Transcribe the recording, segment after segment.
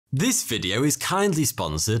This video is kindly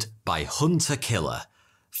sponsored by Hunter Killer.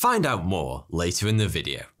 Find out more later in the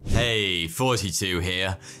video. Hey, 42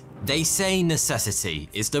 here. They say necessity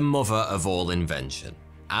is the mother of all invention,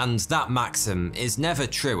 and that maxim is never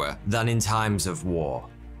truer than in times of war,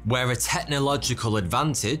 where a technological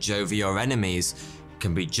advantage over your enemies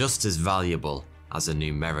can be just as valuable as a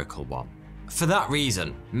numerical one. For that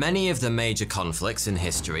reason, many of the major conflicts in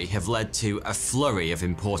history have led to a flurry of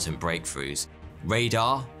important breakthroughs.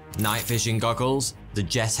 Radar, night vision goggles, the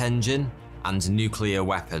jet engine, and nuclear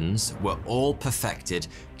weapons were all perfected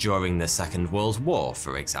during the Second World War,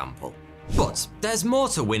 for example. But there's more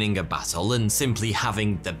to winning a battle than simply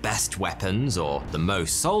having the best weapons or the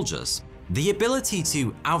most soldiers. The ability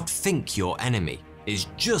to outthink your enemy is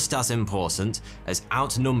just as important as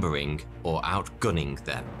outnumbering or outgunning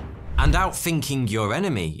them. And outthinking your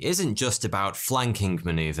enemy isn't just about flanking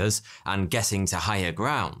maneuvers and getting to higher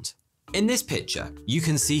ground. In this picture, you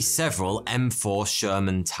can see several M4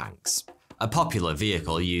 Sherman tanks, a popular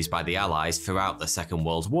vehicle used by the Allies throughout the Second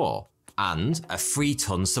World War, and a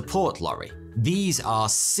 3-ton support lorry. These are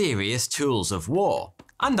serious tools of war,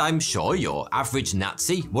 and I'm sure your average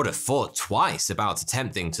Nazi would have thought twice about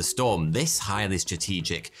attempting to storm this highly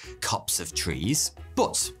strategic copse of trees.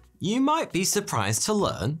 But you might be surprised to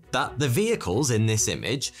learn that the vehicles in this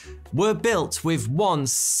image were built with one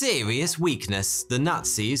serious weakness the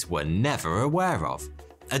Nazis were never aware of: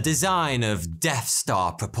 a design of Death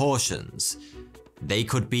Star proportions. They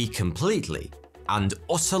could be completely and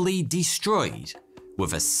utterly destroyed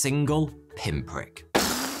with a single pinprick.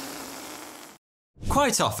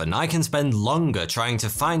 Quite often, I can spend longer trying to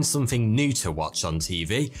find something new to watch on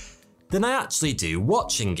TV than I actually do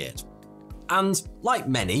watching it. And like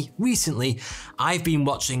many, recently I've been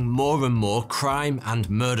watching more and more crime and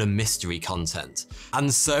murder mystery content.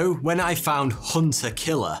 And so when I found Hunter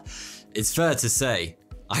Killer, it's fair to say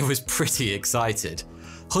I was pretty excited.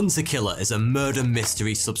 Hunter Killer is a murder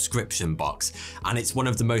mystery subscription box, and it's one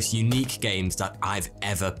of the most unique games that I've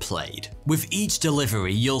ever played. With each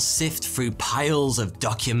delivery, you'll sift through piles of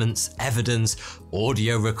documents, evidence,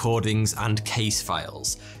 audio recordings, and case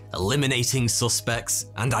files, eliminating suspects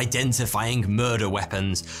and identifying murder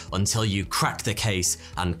weapons until you crack the case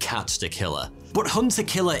and catch the killer. But Hunter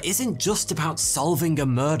Killer isn't just about solving a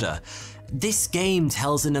murder. This game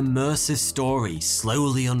tells an immersive story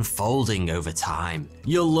slowly unfolding over time.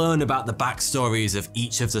 You'll learn about the backstories of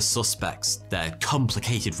each of the suspects, their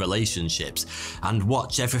complicated relationships, and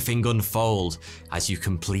watch everything unfold as you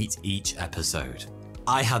complete each episode.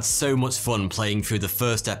 I had so much fun playing through the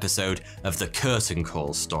first episode of the Curtain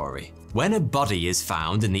Call story. When a body is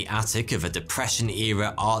found in the attic of a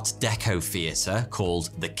Depression-era Art Deco theatre called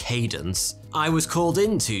The Cadence, I was called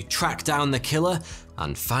in to track down the killer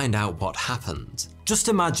and find out what happened. Just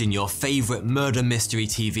imagine your favourite murder mystery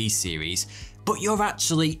TV series, but you're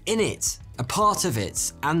actually in it, a part of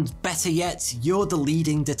it, and better yet, you're the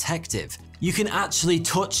leading detective. You can actually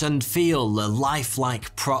touch and feel the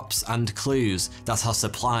lifelike props and clues that are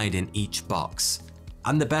supplied in each box.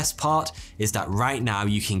 And the best part is that right now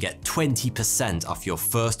you can get 20% off your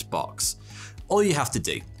first box. All you have to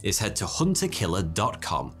do is head to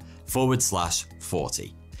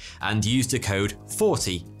hunterkiller.com/40 and use the code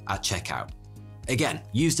 40 at checkout. Again,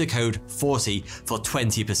 use the code 40 for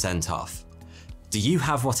 20% off. Do you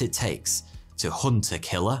have what it takes to hunt a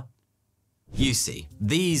killer? You see,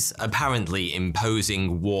 these apparently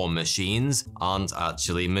imposing war machines aren't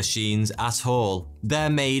actually machines at all. They're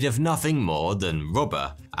made of nothing more than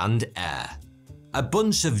rubber and air. A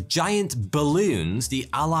bunch of giant balloons the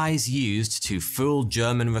Allies used to fool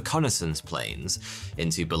German reconnaissance planes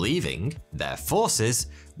into believing their forces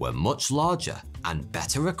were much larger and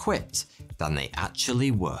better equipped than they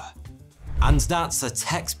actually were. And that's a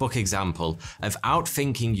textbook example of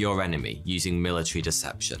outthinking your enemy using military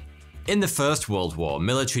deception. In the First World War,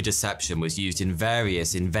 military deception was used in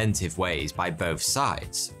various inventive ways by both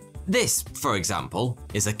sides. This, for example,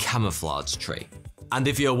 is a camouflage tree. And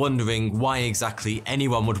if you're wondering why exactly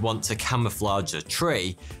anyone would want to camouflage a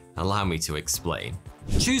tree, allow me to explain.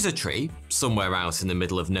 Choose a tree, somewhere out in the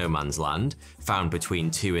middle of no man's land, found between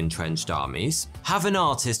two entrenched armies. Have an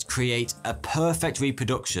artist create a perfect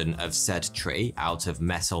reproduction of said tree out of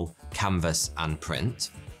metal, canvas, and print.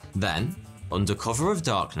 Then, under cover of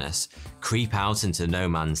darkness, creep out into no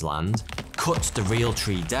man's land, cut the real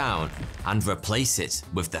tree down, and replace it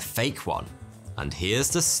with the fake one. And here's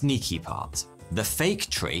the sneaky part. The fake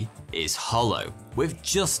tree is hollow, with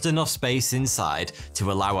just enough space inside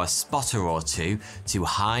to allow a spotter or two to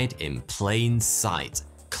hide in plain sight,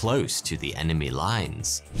 close to the enemy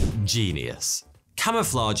lines. Genius.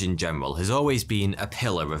 Camouflage in general has always been a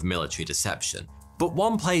pillar of military deception, But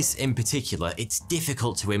one place in particular it's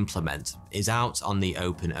difficult to implement is out on the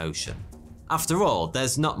open ocean. After all,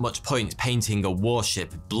 there's not much point painting a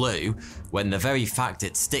warship blue when the very fact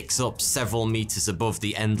it sticks up several meters above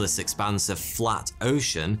the endless expanse of flat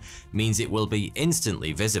ocean means it will be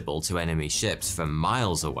instantly visible to enemy ships from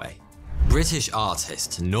miles away. British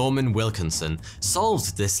artist Norman Wilkinson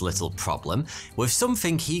solved this little problem with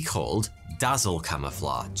something he called Dazzle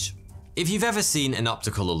Camouflage. If you've ever seen an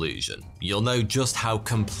optical illusion, you'll know just how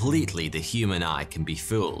completely the human eye can be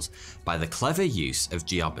fooled by the clever use of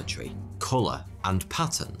geometry, colour, and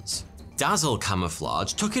patterns. Dazzle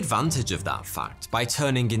Camouflage took advantage of that fact by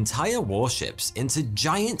turning entire warships into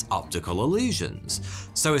giant optical illusions,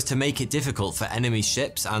 so as to make it difficult for enemy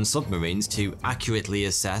ships and submarines to accurately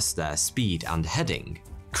assess their speed and heading,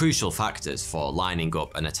 crucial factors for lining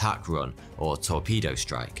up an attack run or torpedo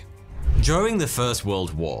strike. During the First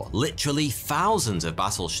World War, literally thousands of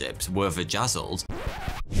battleships were bedazzled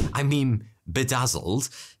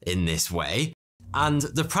in this way, and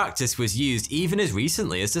the practice was used even as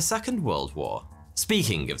recently as the Second World War.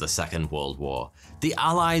 Speaking of the Second World War, the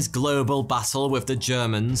Allies' global battle with the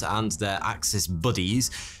Germans and their Axis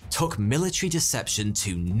buddies took military deception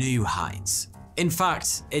to new heights. In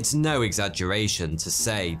fact, it's no exaggeration to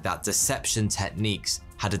say that deception techniques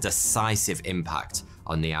had a decisive impact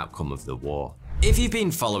on the outcome of the war. If you've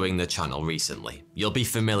been following the channel recently, you'll be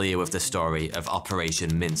familiar with the story of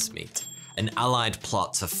Operation Mincemeat, an Allied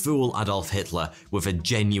plot to fool Adolf Hitler with a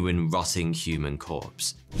genuine rotting human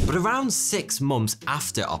corpse. But around 6 months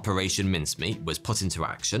after Operation Mincemeat was put into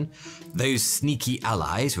action, those sneaky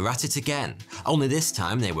Allies were at it again, only this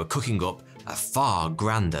time they were cooking up a far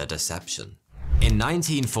grander deception. In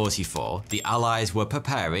 1944, the Allies were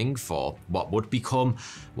preparing for what would become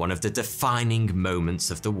one of the defining moments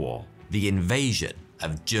of the war, the invasion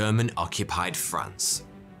of German-occupied France.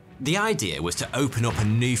 The idea was to open up a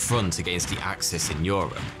new front against the Axis in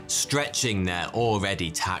Europe, stretching their already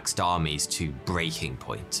taxed armies to breaking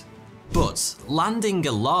point. But landing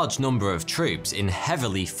a large number of troops in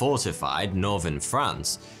heavily fortified northern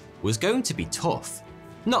France was going to be tough.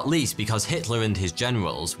 Not least because Hitler and his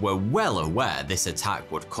generals were well aware this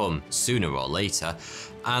attack would come sooner or later,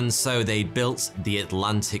 and so they built the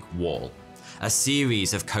Atlantic Wall, a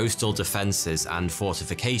series of coastal defences and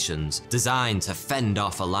fortifications designed to fend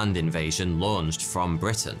off a land invasion launched from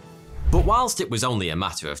Britain. But whilst it was only a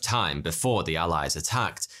matter of time before the Allies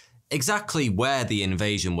attacked, exactly where the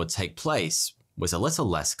invasion would take place was a little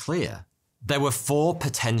less clear. There were 4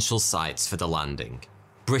 potential sites for the landing: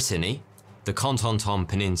 Brittany, the Cotentin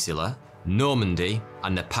Peninsula, Normandy,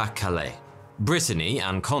 and the Pas-de-Calais. Brittany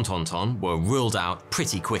and Cotentin were ruled out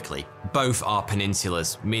pretty quickly. Both are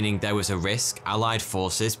peninsulas, meaning there was a risk Allied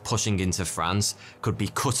forces pushing into France could be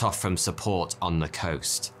cut off from support on the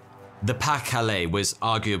coast. The Pas-de-Calais was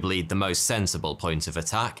arguably the most sensible point of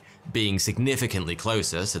attack, being significantly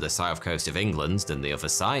closer to the south coast of England than the other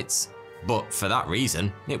sites. But for that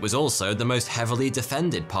reason, it was also the most heavily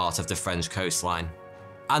defended part of the French coastline.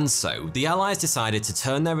 And so, the Allies decided to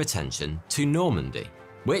turn their attention to Normandy,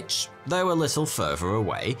 which, though a little further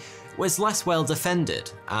away, was less well defended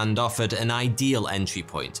and offered an ideal entry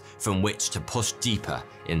point from which to push deeper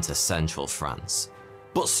into central France.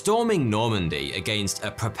 But storming Normandy against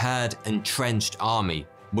a prepared, entrenched army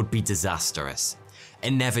would be disastrous,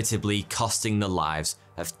 inevitably costing the lives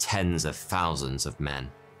of tens of thousands of men.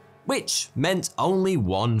 Which meant only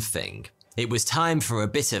one thing. It was time for a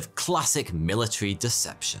bit of classic military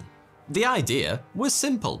deception. The idea was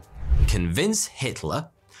simple: convince Hitler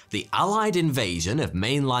the Allied invasion of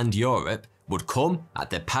mainland Europe would come at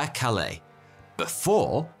the Pas-de-Calais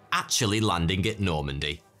before actually landing at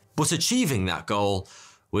Normandy. But achieving that goal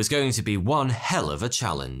was going to be one hell of a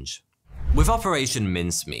challenge. With Operation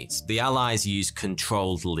Mincemeat, the Allies used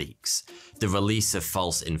controlled leaks, the release of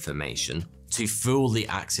false information, to fool the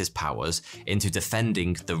Axis powers into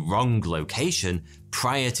defending the wrong location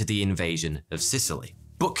prior to the invasion of Sicily.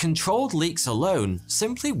 But controlled leaks alone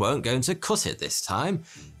simply weren't going to cut it this time,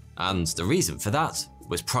 and the reason for that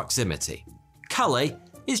was proximity. Calais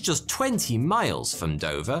is just 20 miles from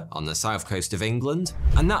Dover on the south coast of England,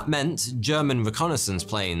 and that meant German reconnaissance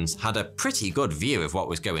planes had a pretty good view of what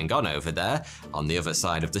was going on over there on the other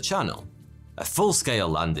side of the channel. A full-scale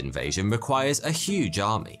land invasion requires a huge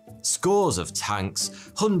army, scores of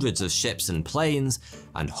tanks, hundreds of ships and planes,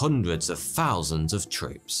 and hundreds of thousands of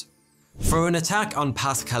troops. For an attack on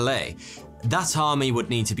Pas-de-Calais, that army would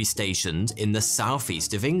need to be stationed in the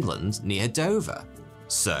southeast of England near Dover.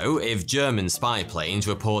 So, if German spy planes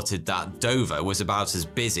reported that Dover was about as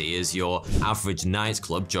busy as your average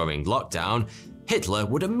nightclub during lockdown, Hitler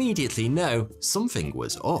would immediately know something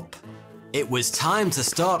was up. It was time to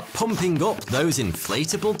start pumping up those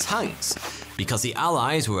inflatable tanks, because the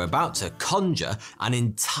Allies were about to conjure an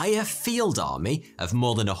entire field army of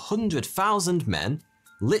more than 100,000 men,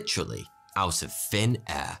 literally out of thin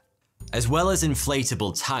air. As well as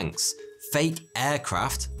inflatable tanks, fake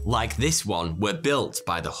aircraft like this one were built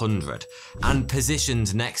by the hundred and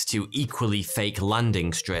positioned next to equally fake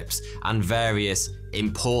landing strips and various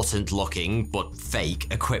important looking but fake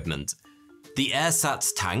equipment. The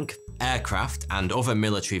AirSats tank, aircraft and other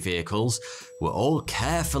military vehicles were all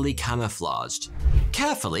carefully camouflaged.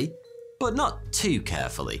 Carefully, but not too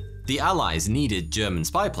carefully. The Allies needed German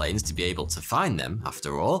spy planes to be able to find them,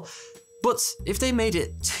 after all, but if they made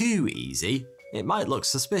it too easy, it might look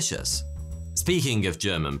suspicious. Speaking of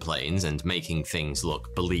German planes and making things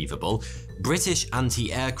look believable, British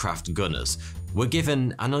anti-aircraft gunners were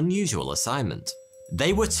given an unusual assignment.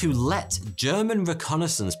 They were to let German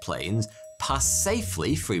reconnaissance planes pass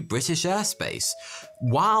safely through British airspace,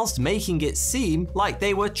 whilst making it seem like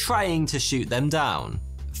they were trying to shoot them down.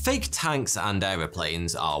 Fake tanks and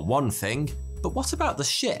aeroplanes are one thing, but what about the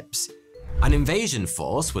ships? An invasion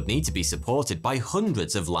force would need to be supported by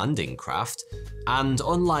hundreds of landing craft, and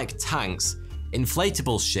unlike tanks,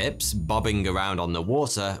 inflatable ships bobbing around on the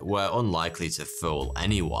water were unlikely to fool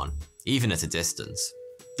anyone, even at a distance.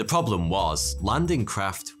 The problem was, landing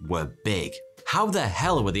craft were big. How the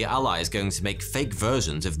hell were the Allies going to make fake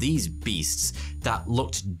versions of these beasts that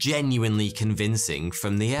looked genuinely convincing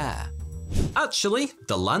from the air? Actually,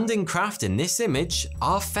 the landing craft in this image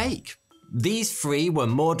are fake. These three were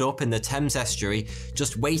moored up in the Thames estuary,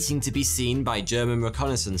 just waiting to be seen by German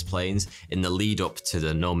reconnaissance planes in the lead up to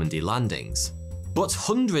the Normandy landings. But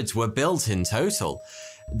hundreds were built in total.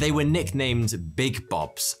 They were nicknamed Big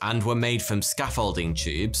Bobs and were made from scaffolding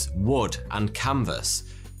tubes, wood and canvas,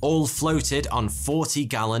 all floated on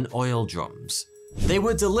 40-gallon oil drums. They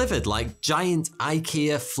were delivered like giant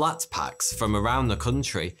IKEA flat packs from around the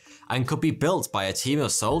country and could be built by a team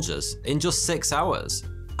of soldiers in just 6 hours.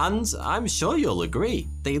 And I'm sure you'll agree,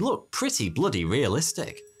 they look pretty bloody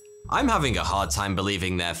realistic. I'm having a hard time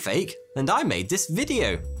believing they're fake, and I made this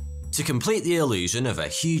video. To complete the illusion of a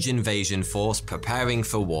huge invasion force preparing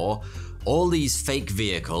for war, all these fake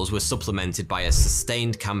vehicles were supplemented by a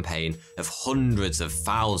sustained campaign of hundreds of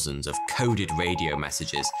thousands of coded radio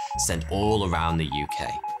messages sent all around the UK.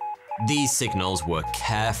 These signals were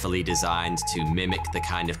carefully designed to mimic the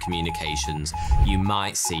kind of communications you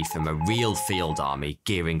might see from a real field army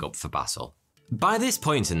gearing up for battle. By this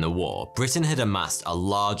point in the war, Britain had amassed a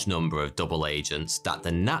large number of double agents that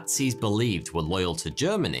the Nazis believed were loyal to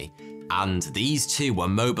Germany, and these two were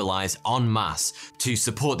mobilised en masse to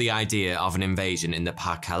support the idea of an invasion in the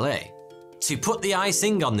Pas-Calais. To put the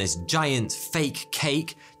icing on this giant fake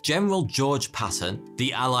cake, General George Patton,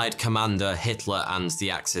 the Allied commander Hitler and the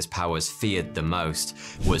Axis powers feared the most,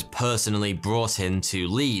 was personally brought in to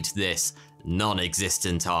lead this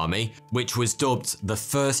non-existent army, which was dubbed the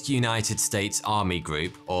First United States Army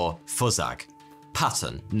Group, or FUSAG.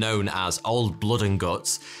 Patton, known as Old Blood and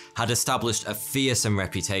Guts, had established a fearsome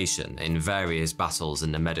reputation in various battles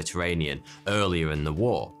in the Mediterranean earlier in the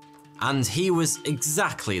war. And he was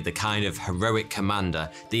exactly the kind of heroic commander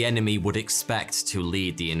the enemy would expect to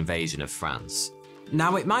lead the invasion of France.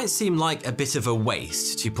 Now, it might seem like a bit of a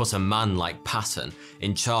waste to put a man like Patton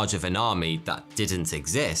in charge of an army that didn't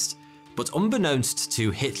exist, but unbeknownst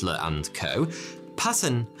to Hitler and co.,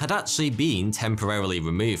 Patton had actually been temporarily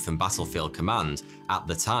removed from battlefield command at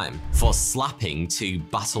the time for slapping 2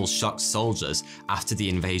 battle-shocked soldiers after the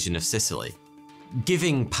invasion of Sicily.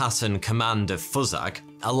 Giving Patton command of FUSAG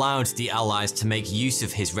allowed the Allies to make use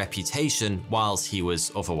of his reputation whilst he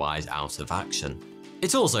was otherwise out of action.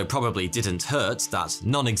 It also probably didn't hurt that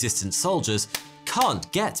non-existent soldiers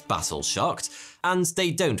can't get battle-shocked, and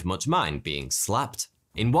they don't much mind being slapped.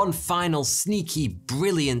 In one final sneaky,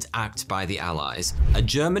 brilliant act by the Allies, a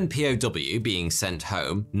German POW being sent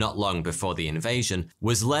home not long before the invasion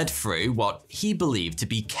was led through what he believed to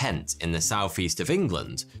be Kent in the southeast of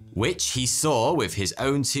England, which he saw with his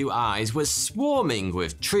own 2 eyes was swarming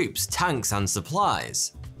with troops, tanks and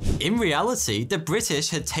supplies. In reality, the British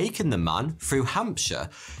had taken the man through Hampshire,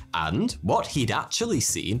 and what he'd actually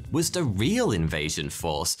seen was the real invasion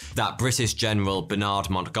force that British General Bernard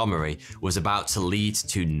Montgomery was about to lead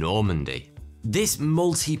to Normandy. This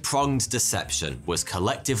multi-pronged deception was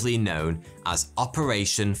collectively known as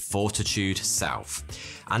Operation Fortitude South,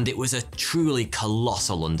 and it was a truly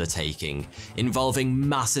colossal undertaking involving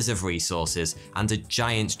masses of resources and a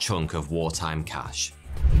giant chunk of wartime cash.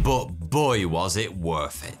 But boy was it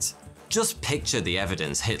worth it. Just picture the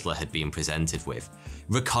evidence Hitler had been presented with.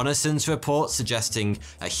 reconnaissance reports suggesting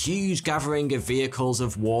a huge gathering of vehicles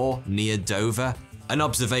of war near Dover, an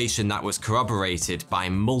observation that was corroborated by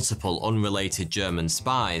multiple unrelated German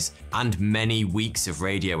spies and many weeks of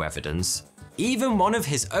radio evidence. Even one of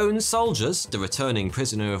his own soldiers, the returning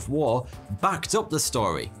prisoner of war, backed up the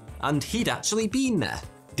story, and he'd actually been there.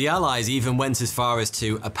 The Allies even went as far as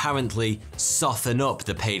to apparently soften up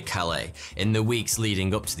the Pays de Calais in the weeks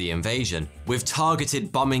leading up to the invasion, with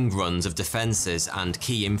targeted bombing runs of defences and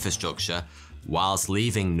key infrastructure, whilst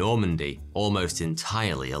leaving Normandy almost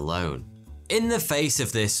entirely alone. In the face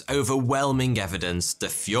of this overwhelming evidence, the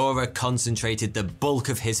Führer concentrated the bulk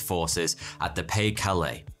of his forces at the Pays de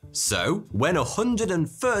Calais. So, when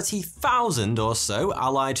 130,000 or so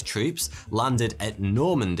Allied troops landed at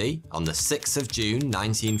Normandy on the 6th of June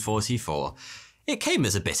 1944, it came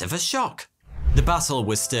as a bit of a shock. The battle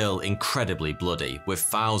was still incredibly bloody, with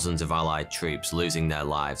thousands of Allied troops losing their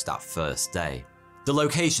lives that first day. The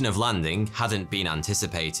location of landing hadn't been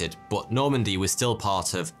anticipated, but Normandy was still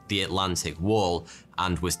part of the Atlantic Wall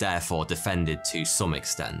and was therefore defended to some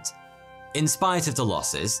extent. In spite of the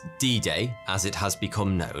losses, D-Day, as it has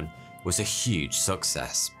become known, was a huge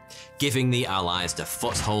success, giving the Allies the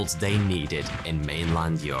footholds they needed in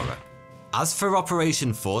mainland Europe. As for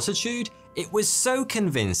Operation Fortitude, it was so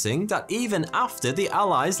convincing that even after the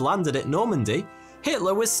Allies landed at Normandy,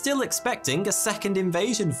 Hitler was still expecting a second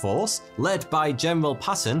invasion force, led by General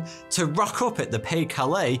Patton, to rock up at the Pays de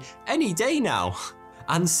Calais any day now.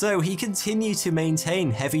 And so he continued to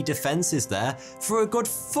maintain heavy defences there for a good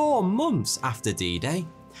 4 months after D-Day,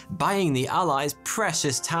 buying the Allies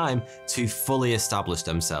precious time to fully establish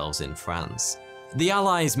themselves in France. The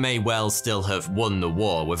Allies may well still have won the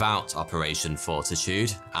war without Operation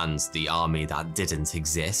Fortitude and the army that didn't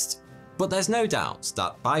exist, but there's no doubt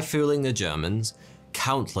that by fooling the Germans,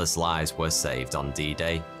 countless lives were saved on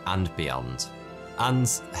D-Day and beyond. And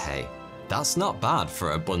hey, that's not bad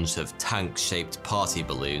for a bunch of tank-shaped party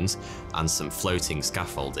balloons and some floating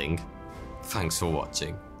scaffolding. Thanks for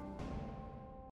watching.